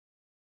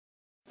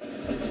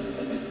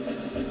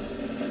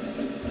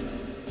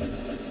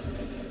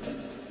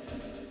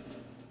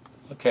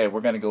Okay,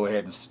 we're going to go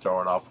ahead and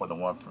start off with the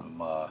one from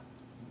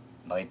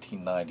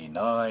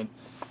 1999,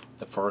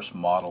 the first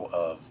model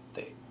of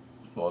the,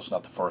 well, it's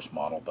not the first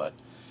model, but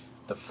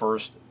the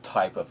first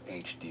type of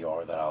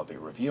HDR that I'll be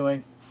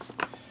reviewing.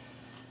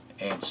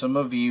 And some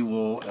of you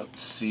will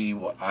see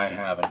what I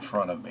have in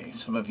front of me.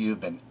 Some of you have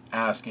been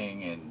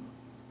asking and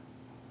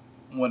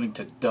wanting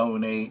to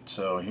donate,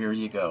 so here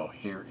you go.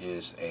 Here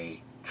is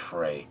a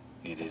tray.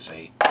 It is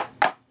a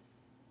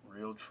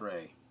real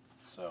tray.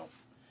 So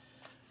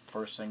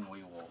first thing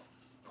we will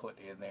put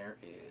in there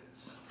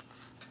is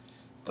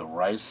the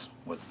rice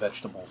with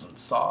vegetables and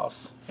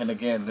sauce. And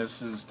again,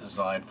 this is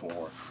designed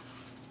for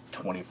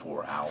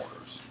 24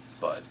 hours,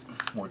 but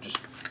we're just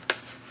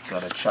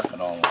gonna chuck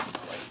it all on the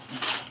plate.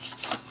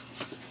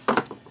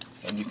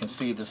 And you can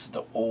see this is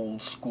the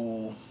old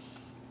school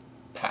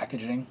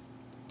packaging.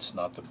 It's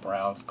not the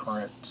brown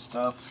current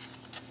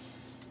stuff.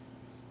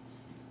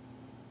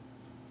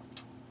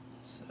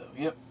 So,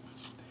 yep.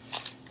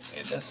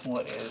 And this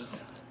one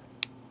is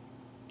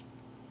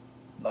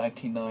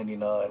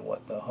 1999,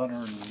 what, the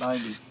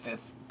 195th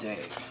day.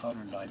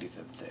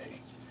 195th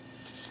day.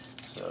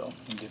 So,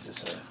 you give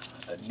this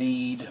a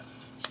knead.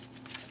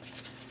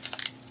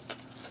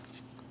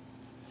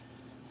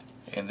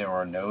 And there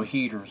are no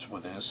heaters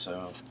with this,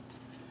 so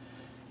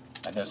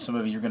I know some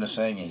of you are going to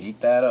say you heat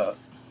that up,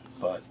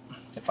 but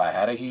if I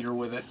had a heater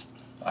with it,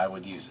 I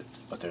would use it.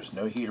 But there's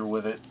no heater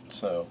with it,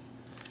 so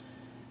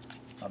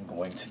I'm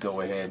going to go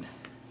ahead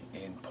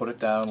and put it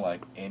down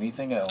like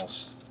anything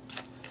else.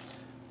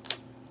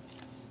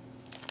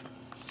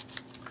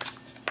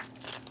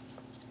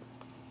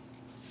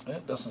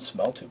 It doesn't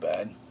smell too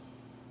bad.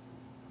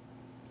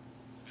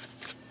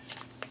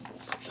 We'll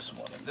put this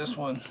one in this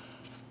one.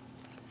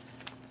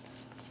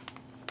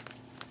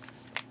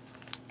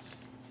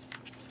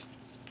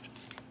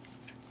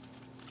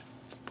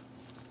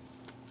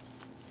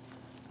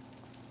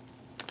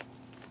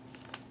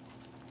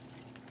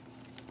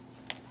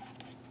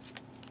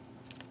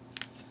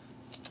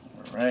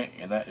 Right,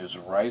 and that is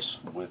rice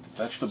with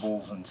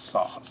vegetables and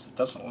sauce. It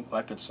doesn't look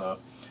like it's a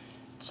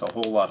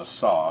whole lot of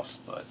sauce,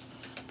 but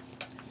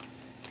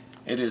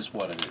it is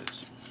what it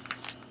is.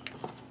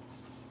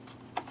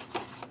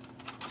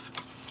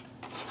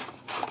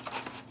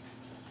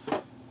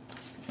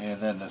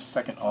 And then the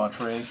second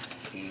entree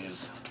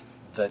is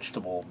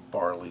vegetable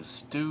barley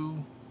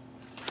stew.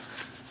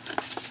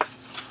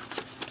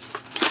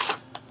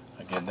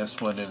 Again, this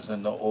one is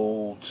in the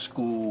old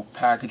school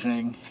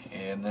packaging,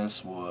 and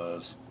this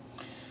was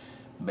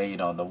made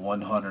on the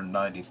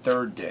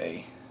 193rd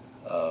day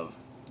of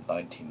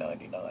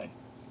 1999.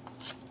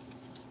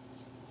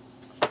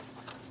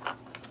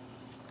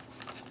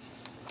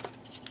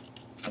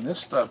 And this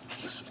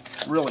stuff is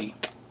really,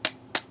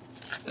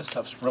 this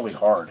stuff's really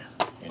hard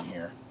in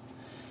here,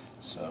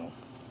 so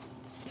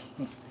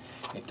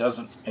it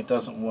doesn't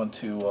want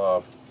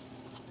to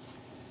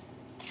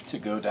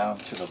go down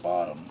to the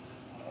bottom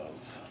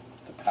of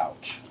the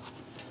pouch.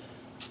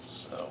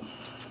 So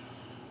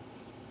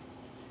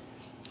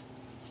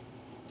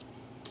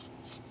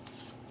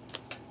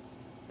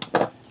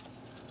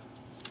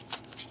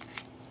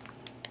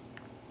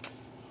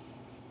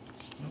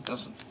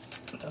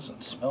it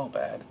doesn't smell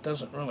bad. It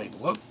doesn't really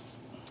look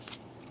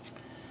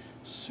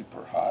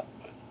super hot,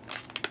 but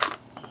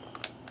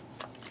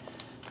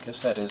I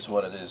guess that is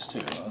what it is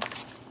too,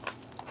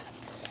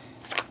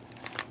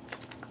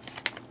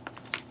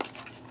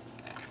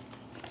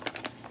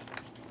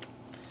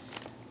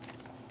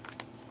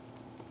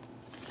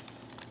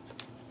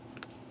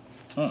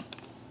 huh?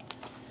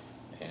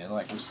 And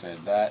like we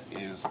said, that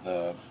is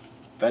the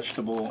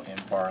vegetable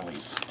and barley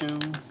stew.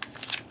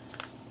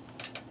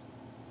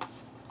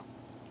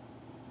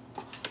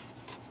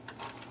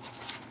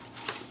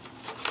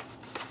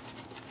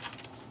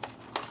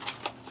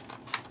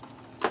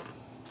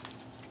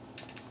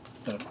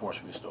 And of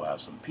course we still have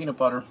some peanut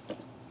butter,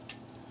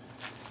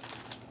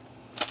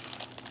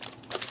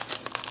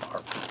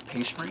 our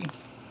pastry,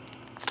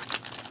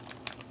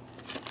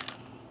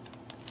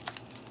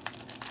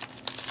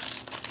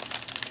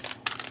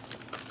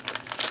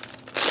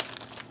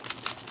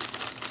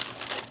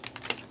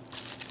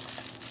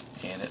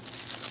 and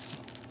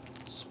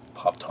it's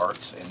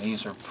Pop-Tarts, and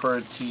these are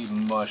pretty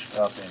mushed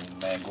up and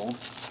mangled,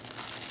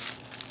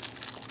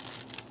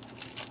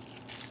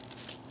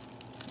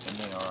 and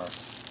they are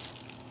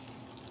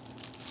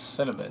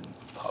cinnamon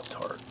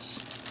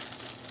Pop-Tarts.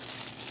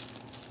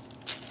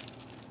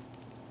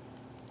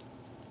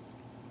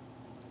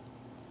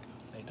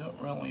 They don't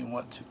really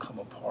want to come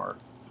apart,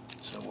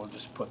 so we'll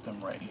just put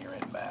them right here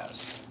in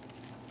mass.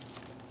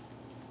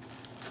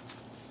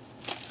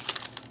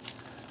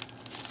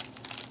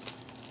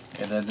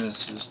 And then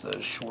this is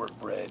the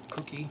shortbread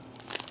cookie.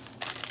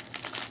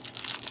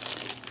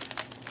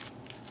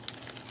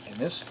 And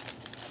this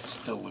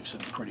still looks in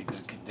pretty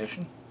good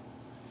condition.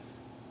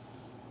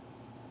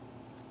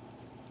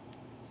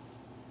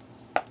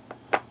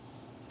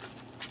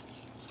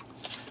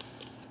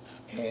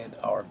 And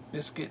our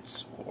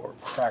biscuits or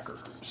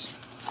crackers.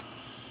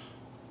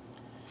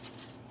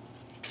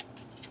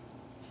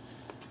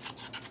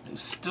 They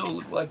still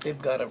look like they've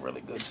got a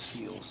really good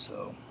seal,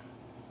 so.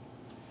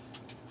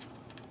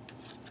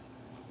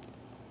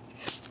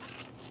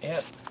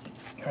 Yep,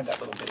 heard that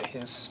little bit of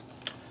hiss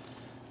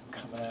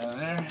coming out of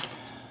there.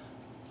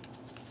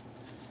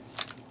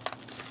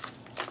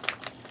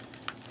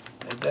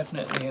 They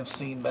definitely have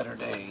seen better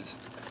days.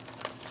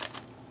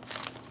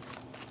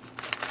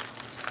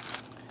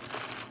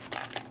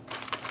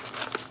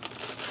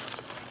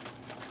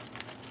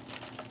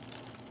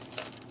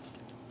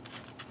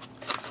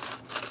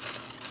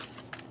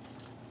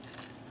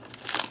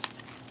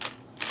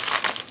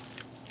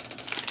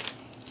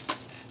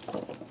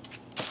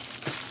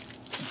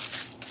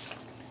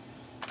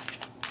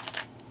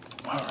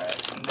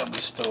 Alright, and then we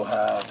still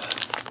have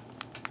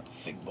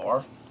Fig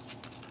Bar.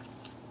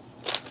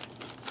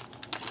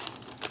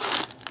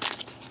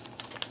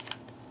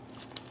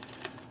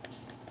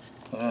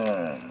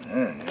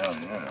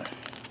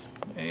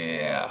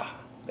 Yeah,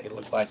 they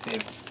look like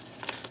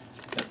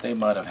they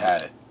might have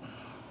had it.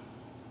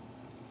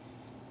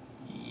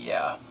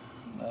 Yeah.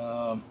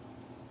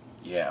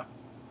 Yeah.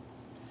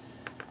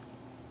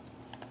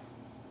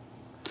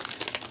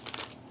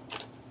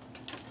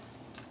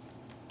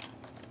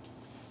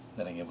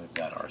 Then again, we've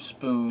got our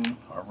spoon,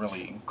 our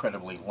really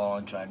incredibly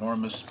long,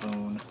 ginormous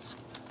spoon,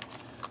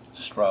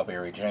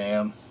 strawberry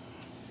jam,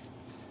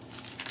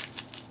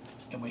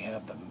 and we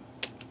have the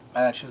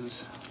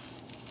matches,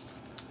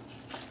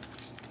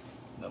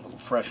 the little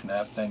fresh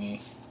nap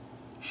thingy,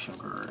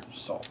 sugar,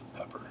 salt, and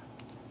pepper.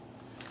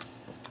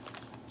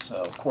 So,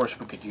 of course,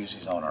 we could use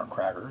these on our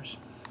crackers.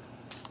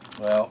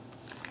 Well,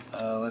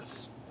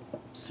 let's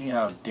see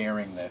how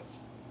daring that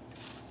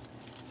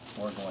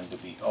we're going to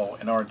be. Oh,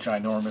 and our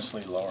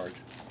ginormously large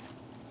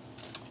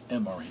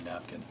MRE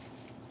napkin.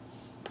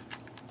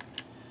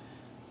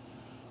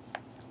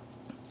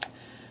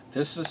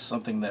 This is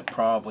something that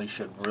probably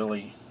should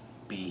really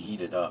be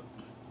heated up,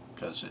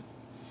 because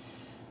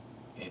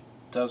it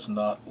does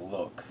not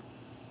look,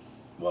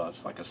 well,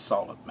 it's like a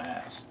solid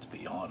mass, to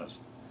be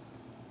honest.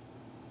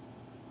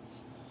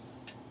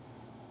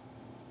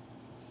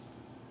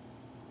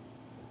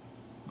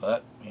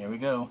 But here we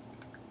go.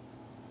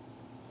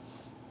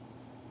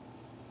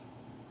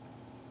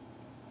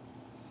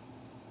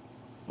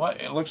 Well,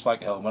 it looks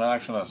like hell, but it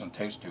actually doesn't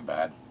taste too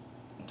bad.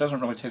 It doesn't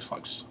really taste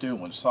like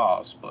stew and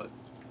sauce, but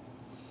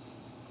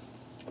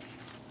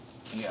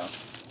yeah.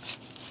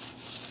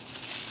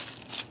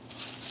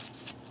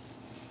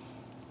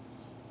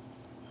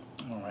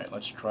 Alright,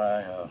 let's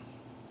try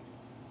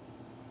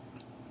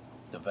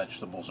the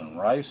vegetables and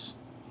rice.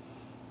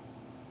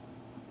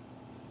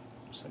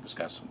 Looks like it's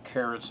got some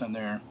carrots in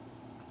there,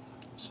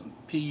 some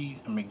peas,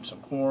 some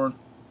corn.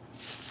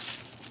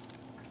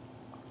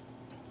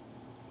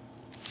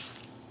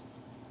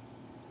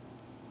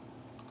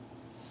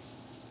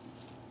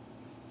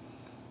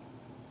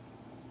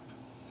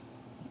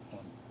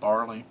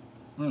 Barley.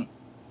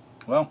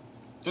 Well,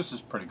 this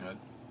is pretty good.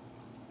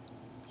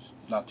 It's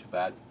not too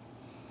bad.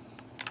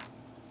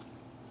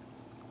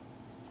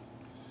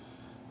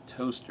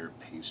 Toaster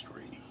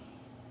pastry.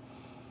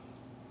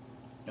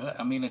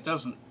 I mean, it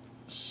doesn't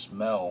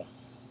smell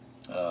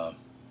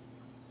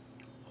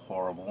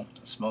horrible.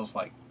 It smells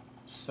like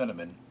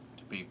cinnamon,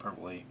 to be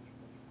perfectly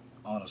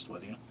honest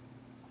with you.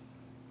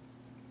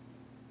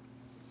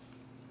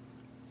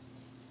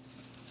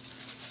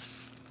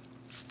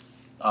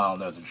 I don't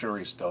know, the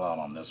jury's still out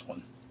on this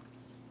one.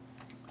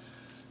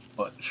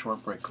 But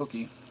shortbread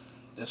cookie,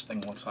 this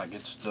thing looks like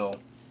it's still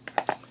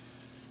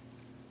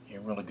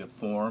in really good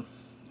form,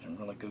 in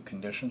really good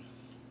condition.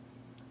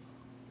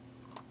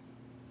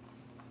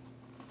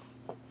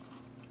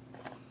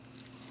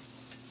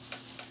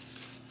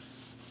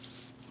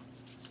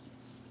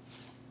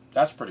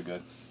 That's pretty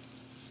good.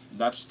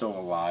 That's still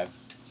alive.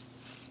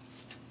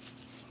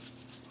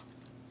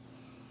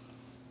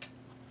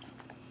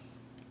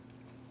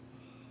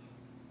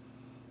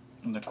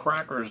 And the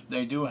crackers,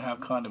 they do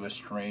have kind of a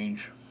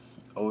strange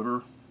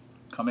odor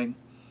coming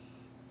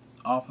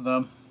off of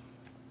them.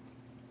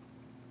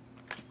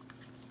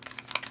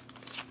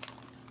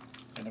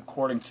 And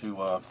according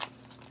to a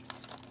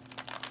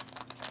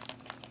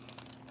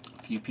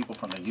few people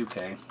from the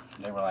UK,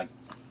 they were like,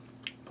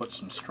 put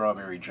some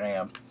strawberry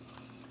jam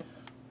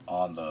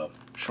on the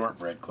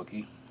shortbread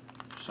cookie.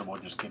 So we'll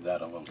just give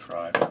that a little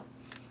try.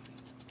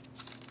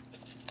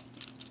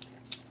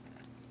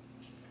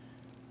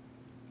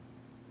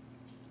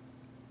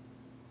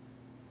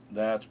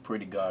 That's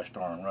pretty gosh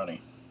darn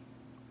runny.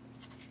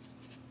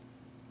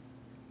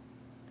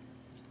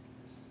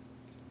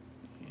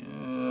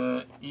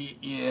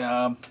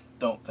 Yeah,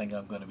 don't think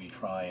I'm going to be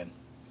trying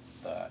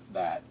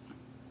that.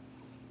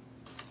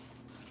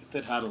 If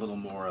it had a little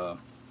more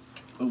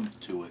oomph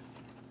to it,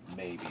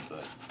 maybe,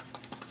 but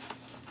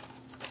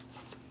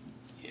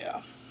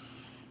yeah.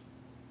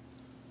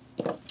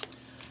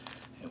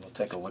 And we'll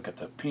take a look at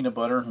the peanut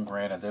butter. And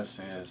granted, this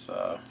is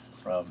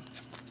from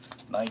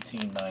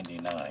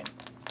 1999.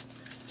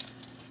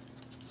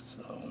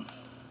 So,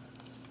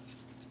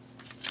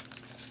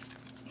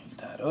 heat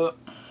that up.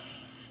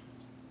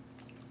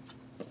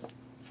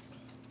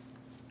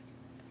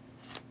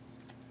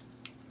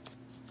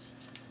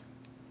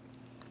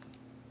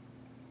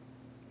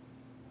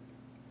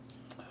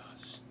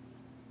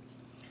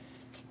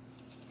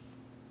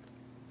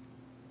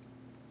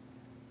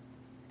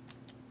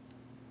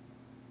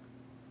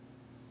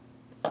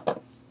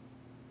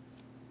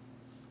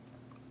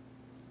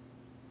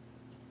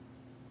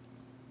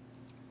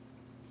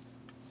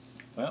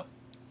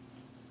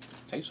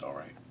 Tastes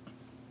alright.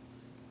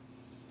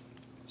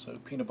 So,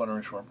 peanut butter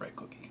and shortbread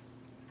cookie.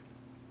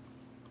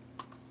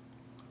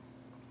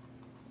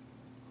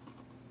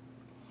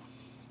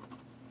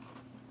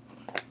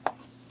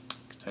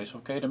 Tastes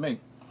okay to me.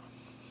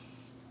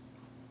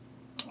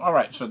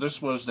 Alright, so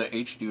this was the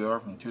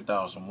HDR from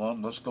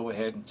 2001. Let's go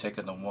ahead and take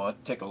a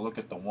look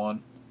at the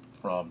one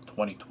from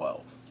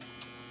 2012.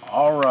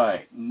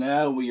 Alright,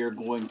 now we are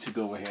going to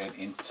go ahead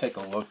and take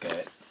a look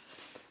at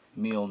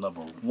meal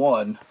number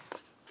 1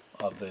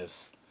 of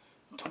this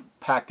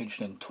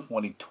packaged in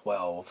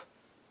 2012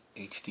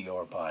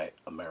 HDR by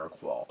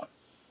AmeriQual.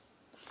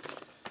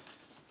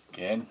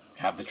 Again,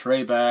 have the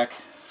tray back.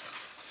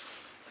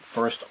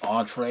 First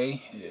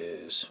entree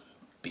is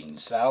bean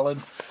salad,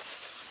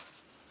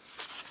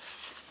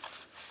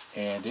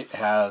 and it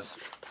has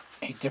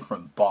a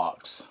different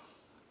box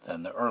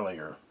than the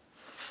earlier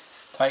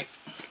type.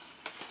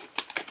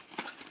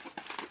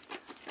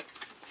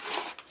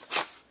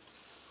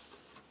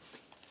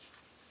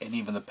 And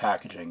even the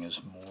packaging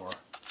is more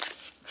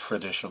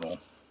traditional.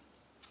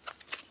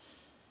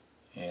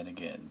 And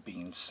again,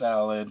 bean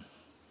salad,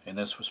 and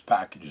this was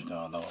packaged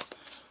on the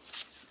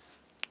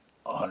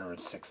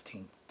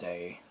 116th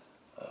day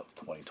of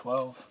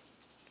 2012.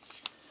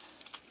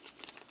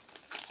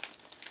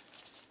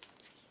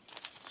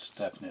 It's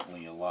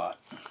definitely a lot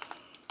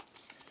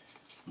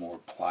more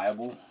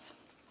pliable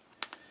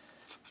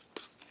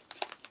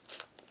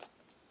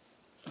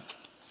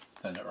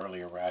than the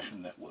earlier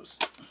ration that was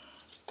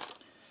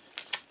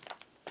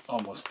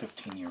almost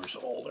 15 years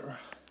older.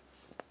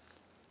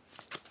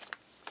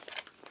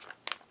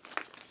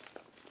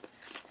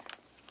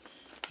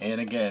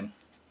 And again,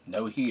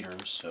 no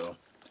heaters, so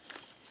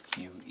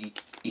you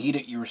eat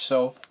it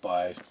yourself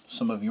by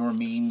some of your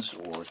means,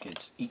 or it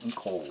gets eaten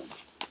cold.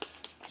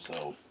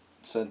 So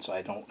since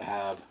I don't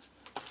have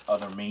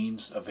other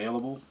means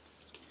available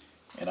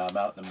and I'm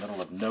out in the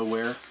middle of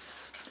nowhere,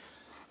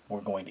 we're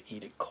going to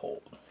eat it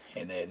cold.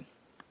 And then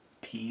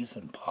peas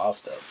and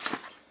pasta,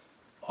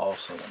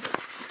 also in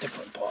a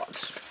different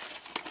box.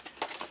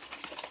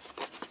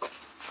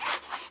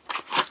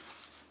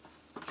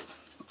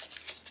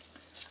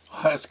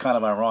 That's kind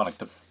of ironic.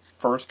 The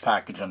first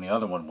package on the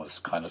other one was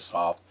kind of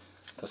soft.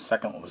 The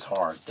second one was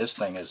hard. This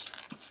thing's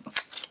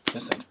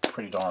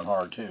pretty darn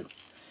hard too.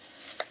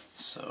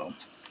 So,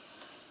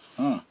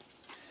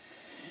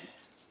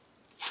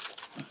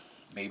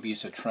 maybe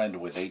it's a trend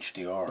with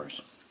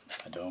HDRs.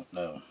 I don't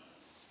know.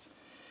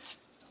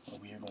 Well,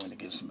 we are going to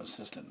get some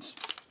assistance.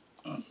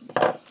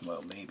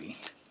 Well, maybe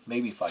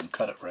if I can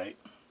cut it right,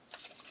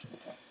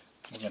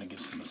 we're going to get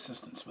some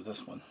assistance with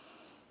this one.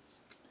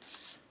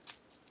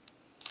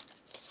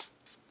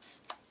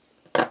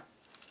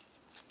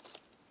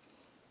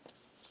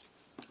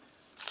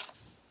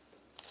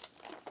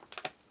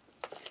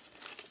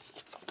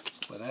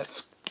 Well,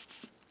 that's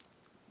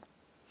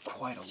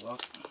quite a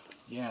lot.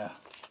 Yeah.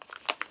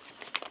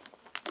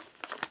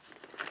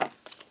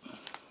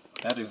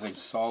 That is a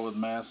solid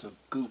mass of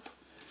goop.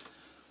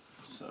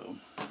 So,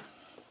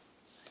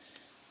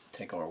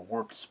 take our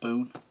worked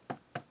spoon.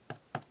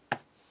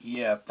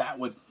 Yeah, that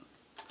would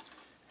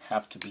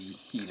have to be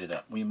heated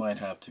up. We might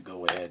have to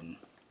go ahead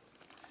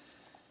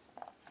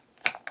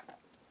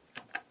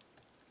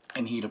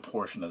and heat a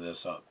portion of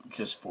this up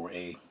just for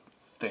a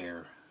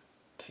fair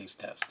taste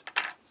test.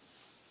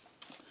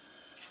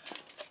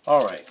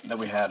 Alright, then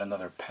we had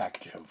another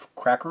package of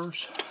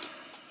crackers.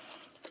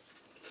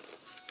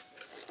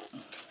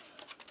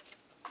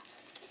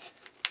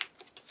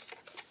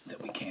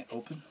 That we can't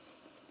open.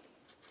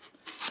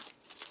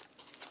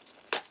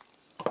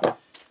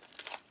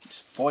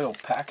 These foil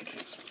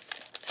packages,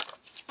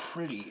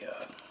 pretty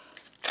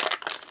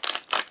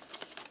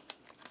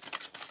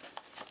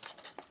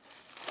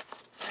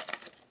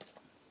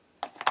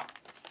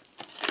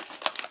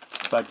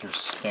it's like your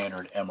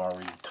standard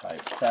MRE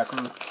type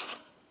cracker.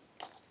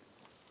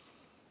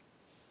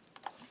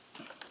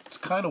 It's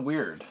kind of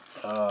weird.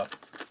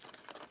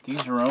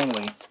 These are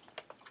only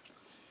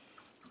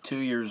 2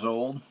 years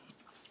old,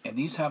 and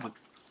these have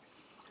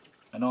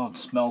an odd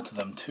smell to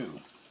them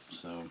too.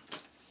 So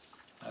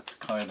that's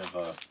kind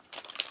of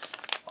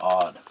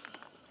odd.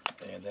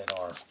 And then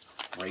our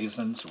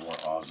raisins, or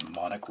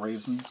osmotic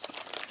raisins.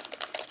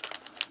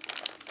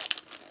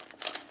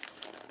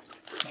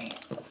 Man,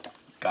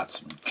 got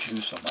some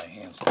juice on my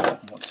hands. I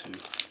don't want to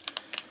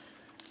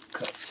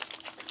cut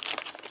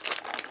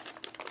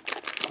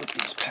with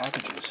these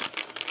packages.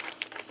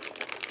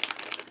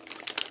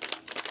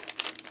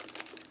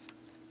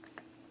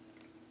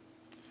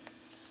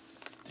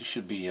 This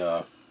should be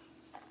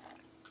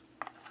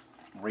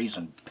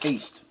raisin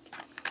paste.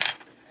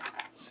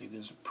 See,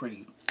 these are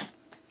pretty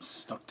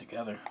stuck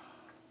together.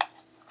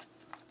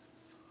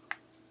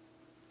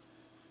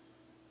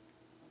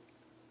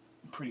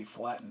 Pretty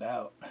flattened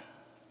out.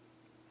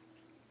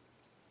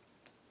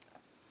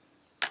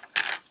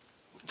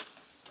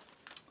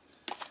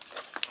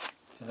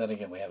 And then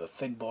again, we have a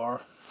fig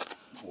bar,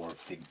 or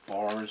fig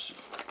bars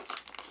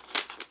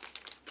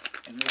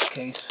in this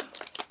case.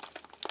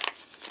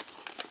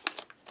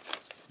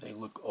 They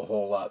look a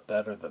whole lot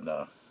better than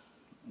the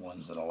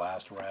ones in the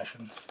last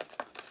ration.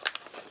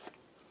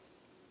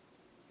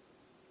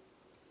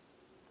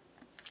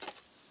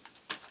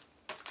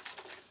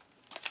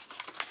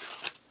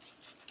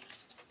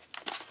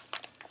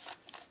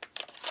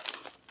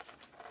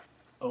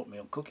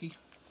 Oatmeal cookie.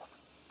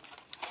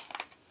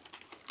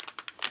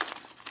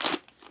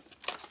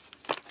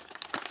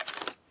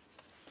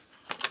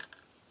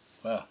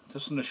 Well,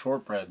 just in the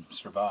shortbread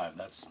survived.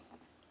 It's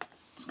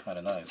kind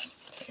of nice.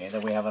 And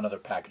then we have another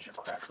package of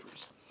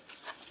crackers.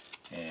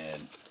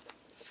 And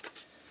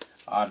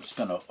I'm just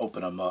going to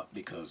open them up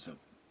because if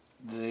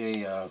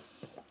they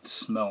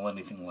smell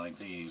anything like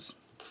these,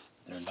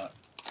 they're not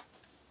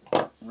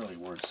really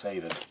worth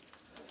saving.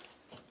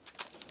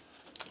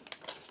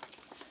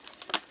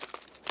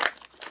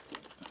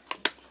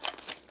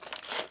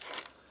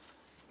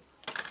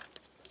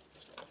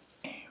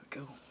 There we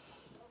go.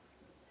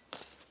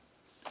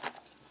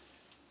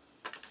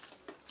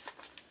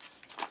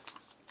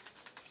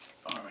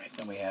 Alright,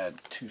 then we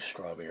had 2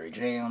 strawberry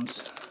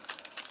jams.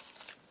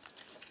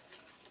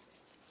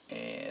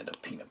 And a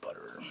peanut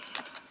butter.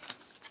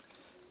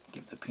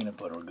 Give the peanut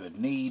butter a good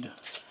knead.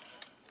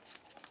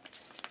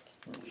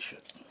 Really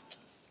should.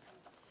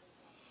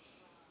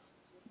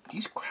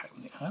 These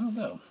I don't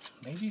know.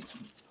 Maybe it's,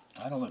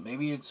 I don't know.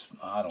 Maybe it's,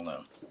 I don't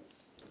know.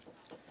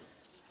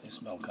 They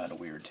smell kind of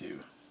weird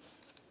too.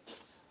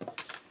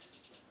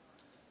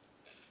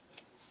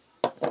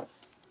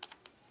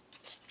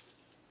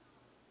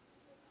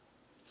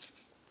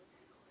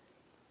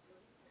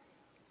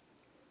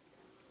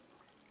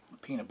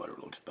 Peanut butter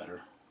looks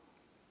better.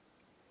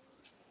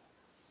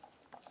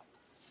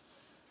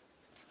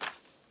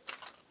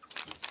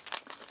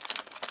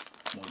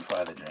 We'll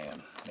try the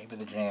jam. Maybe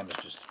the jam is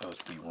just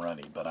supposed to be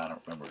runny, but I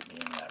don't remember it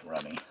being that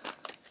runny.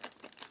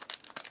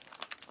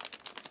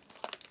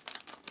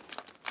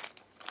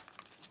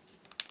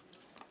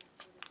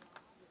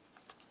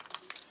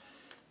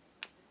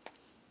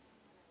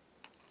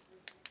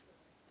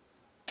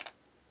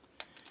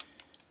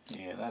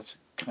 Yeah, that's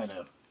kind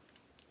of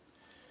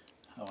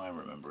how I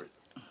remember it.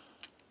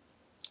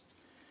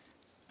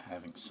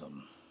 Having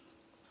some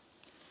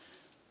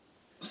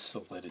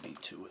solidity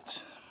to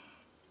it.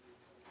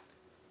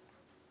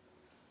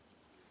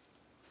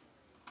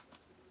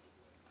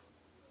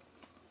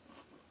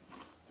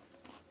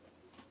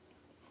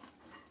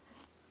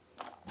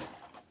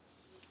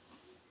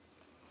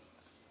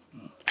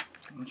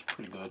 It's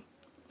pretty good.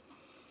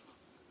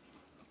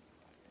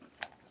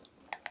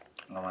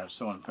 Alright,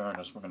 so in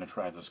fairness, we're going to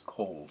try this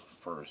cold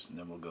first, and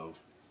then we'll go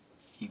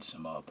heat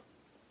some up.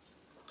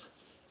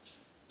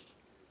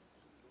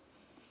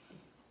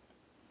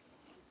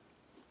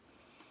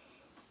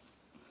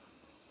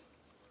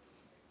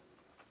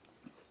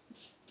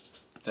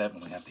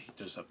 Definitely have to heat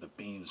this up. The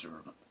beans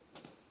are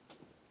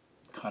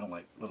kind of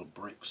like little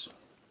bricks.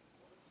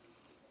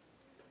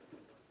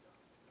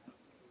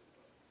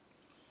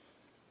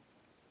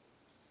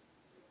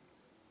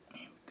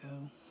 There we go.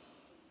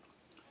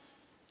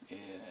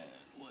 And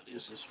what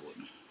is this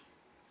one?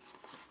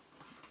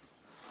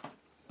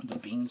 The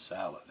bean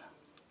salad.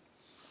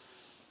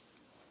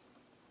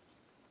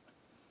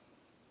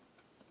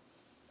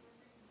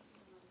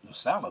 The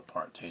salad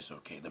part tastes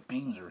okay. The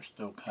beans are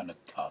still kind of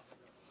tough.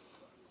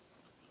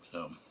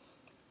 So,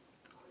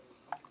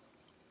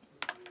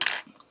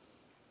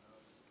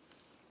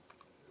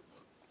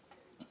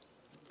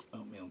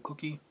 oatmeal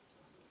cookie.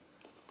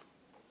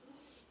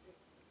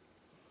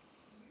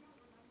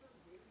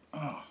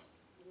 Oh,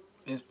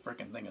 this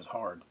freaking thing is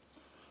hard.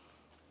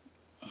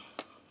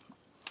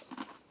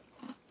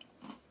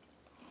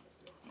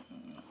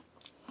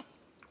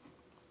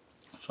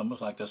 It's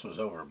almost like this was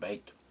over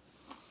baked.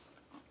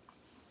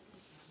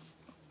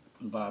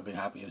 But I'd be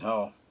happy as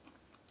hell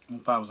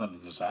if I was in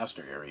a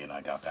disaster area and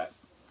I got that.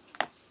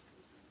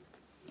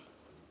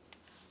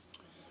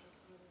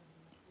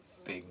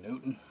 Fig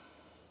Newton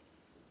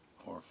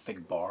or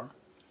fig bar.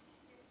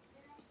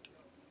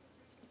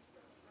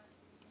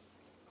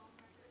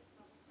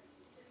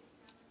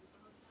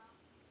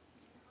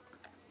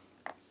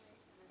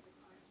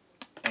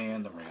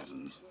 And the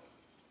raisins.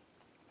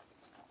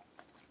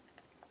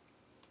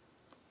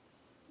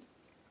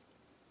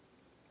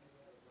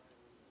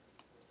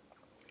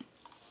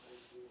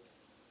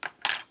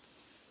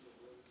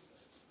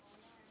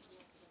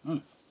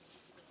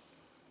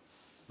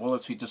 Well,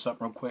 let's heat this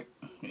up real quick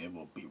and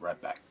we'll be right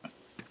back.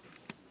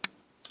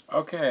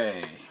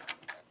 Okay,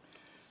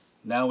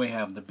 now we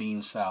have the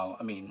bean salad.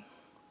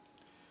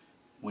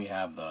 We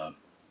have the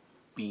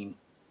bean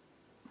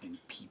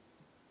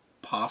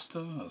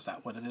pasta. Is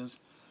that what it is?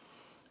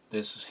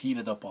 This is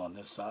heated up on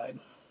this side.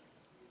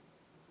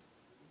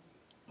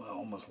 Well,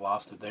 almost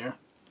lost it there.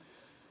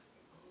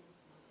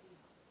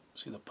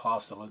 See, the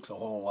pasta looks a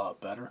whole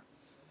lot better.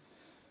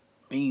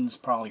 Beans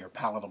probably are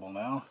palatable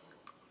now.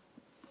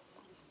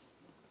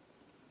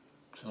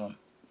 So,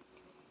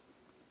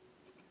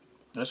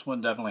 this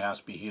one definitely has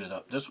to be heated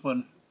up. This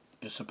one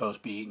is supposed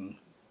to be eaten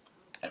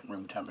at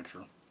room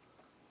temperature.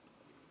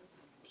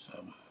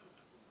 So,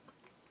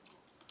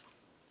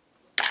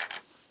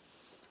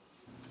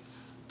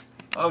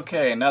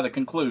 Okay, now the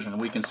conclusion.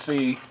 We can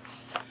see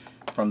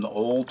from the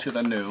old to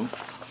the new,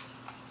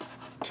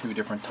 two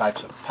different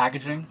types of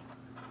packaging.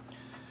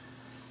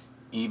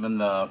 Even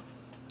the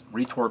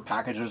retort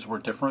packages were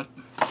different.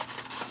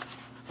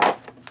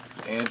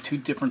 And two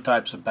different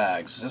types of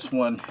bags. This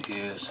one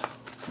is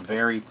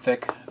very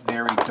thick,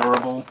 very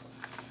durable.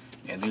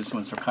 And these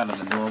ones are kind of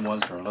the newer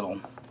ones. They're a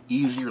little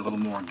easier, a little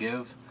more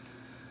give.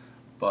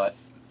 But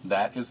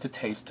that is the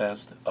taste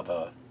test of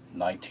a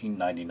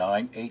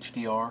 1999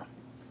 HDR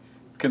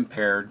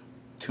compared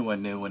to a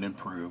new and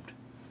improved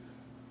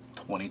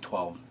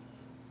 2012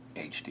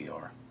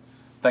 HDR.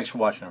 Thanks for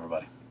watching,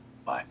 everybody.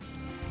 Bye.